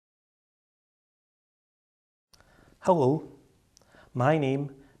Hello, my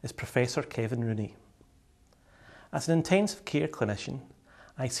name is Professor Kevin Rooney. As an intensive care clinician,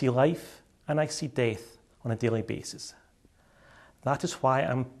 I see life and I see death on a daily basis. That is why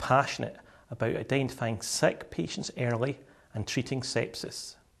I'm passionate about identifying sick patients early and treating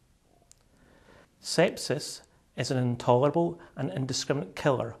sepsis. Sepsis is an intolerable and indiscriminate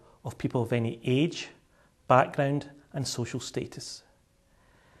killer of people of any age, background and social status.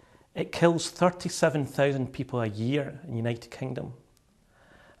 It kills 37,000 people a year in the United Kingdom.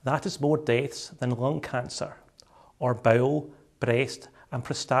 That is more deaths than lung cancer or bowel, breast and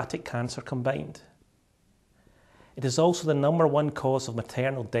prostatic cancer combined. It is also the #1 cause of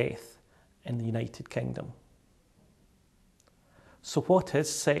maternal death in the United Kingdom. So what is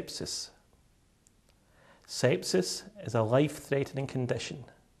sepsis? Sepsis is a life-threatening condition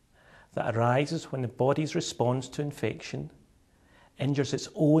that arises when the body's response to infection injures its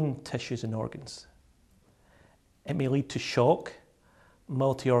own tissues and organs. It may lead to shock,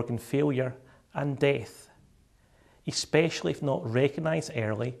 multi-organ failure and death, especially if not recognised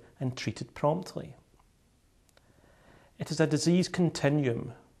early and treated promptly. It is a disease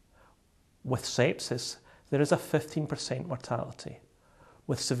continuum. With sepsis, there is a 15% mortality,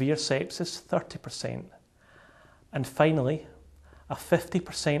 with severe sepsis 30%, and finally a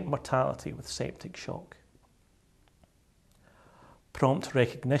 50% mortality with septic shock. Prompt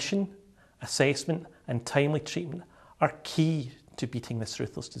recognition, assessment and timely treatment are key to beating this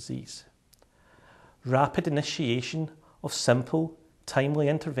ruthless disease. Rapid initiation of simple, timely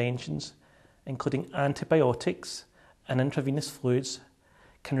interventions, including antibiotics and intravenous fluids,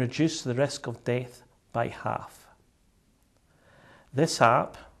 can reduce the risk of death by half. This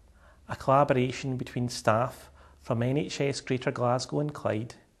app, a collaboration between staff from NHS Greater Glasgow and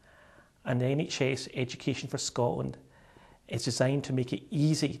Clyde and NHS Education for Scotland, is designed to make it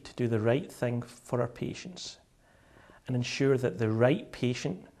easy to do the right thing for our patients and ensure that the right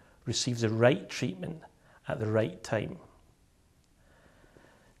patient receives the right treatment at the right time.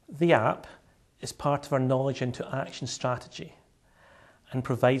 The app is part of our Knowledge into Action strategy and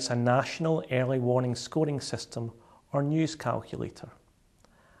provides a national early warning scoring system or news calculator,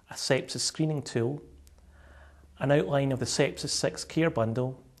 a sepsis screening tool, an outline of the Sepsis 6 care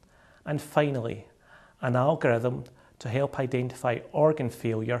bundle, and finally, an algorithm to help identify organ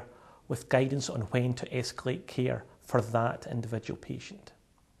failure with guidance on when to escalate care for that individual patient.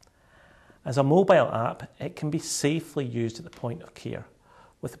 As a mobile app, it can be safely used at the point of care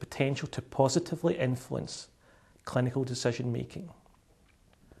with the potential to positively influence clinical decision making.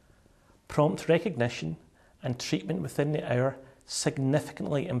 Prompt recognition and treatment within the hour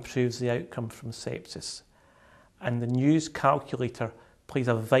significantly improves the outcome from sepsis, and the news calculator plays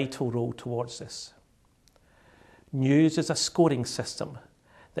a vital role towards this. News is a scoring system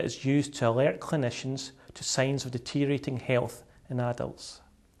that is used to alert clinicians to signs of deteriorating health in adults.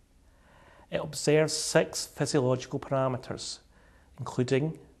 It observes 6 physiological parameters,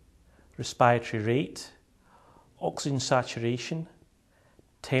 including respiratory rate, oxygen saturation,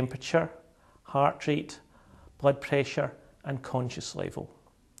 temperature, heart rate, blood pressure and conscious level.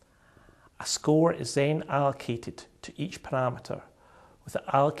 A score is then allocated to each parameter, with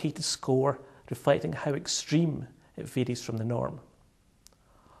the allocated score reflecting how extreme it varies from the norm.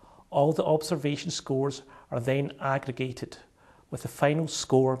 All the observation scores are then aggregated, with the final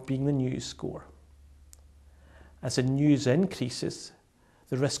score being the news score. As the news increases,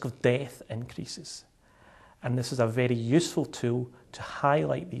 the risk of death increases, and this is a very useful tool to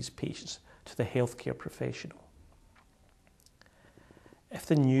highlight these patients to the healthcare professional. If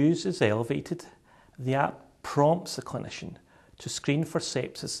the news is elevated, the app prompts the clinician to screen for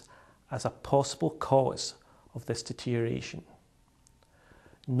sepsis as a possible cause of this deterioration.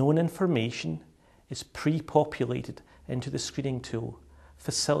 Known information is pre-populated into the screening tool,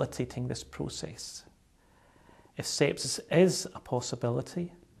 facilitating this process. If sepsis is a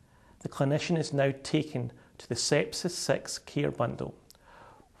possibility, the clinician is now taken to the Sepsis 6 care bundle,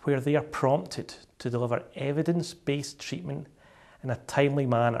 where they are prompted to deliver evidence-based treatment in a timely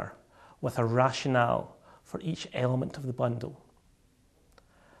manner with a rationale for each element of the bundle.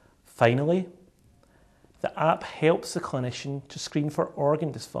 Finally, the app helps the clinician to screen for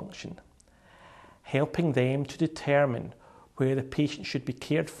organ dysfunction, helping them to determine where the patient should be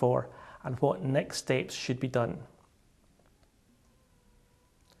cared for and what next steps should be done.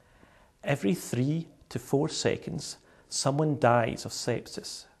 Every 3 to 4 seconds, someone dies of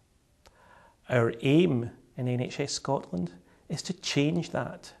sepsis. Our aim in NHS Scotland is to change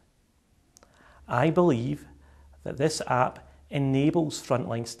that. I believe that this app enables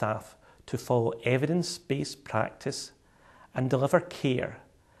frontline staff to follow evidence-based practice and deliver care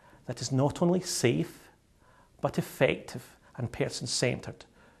that is not only safe, but effective and person-centred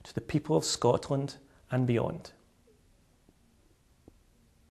to the people of Scotland and beyond.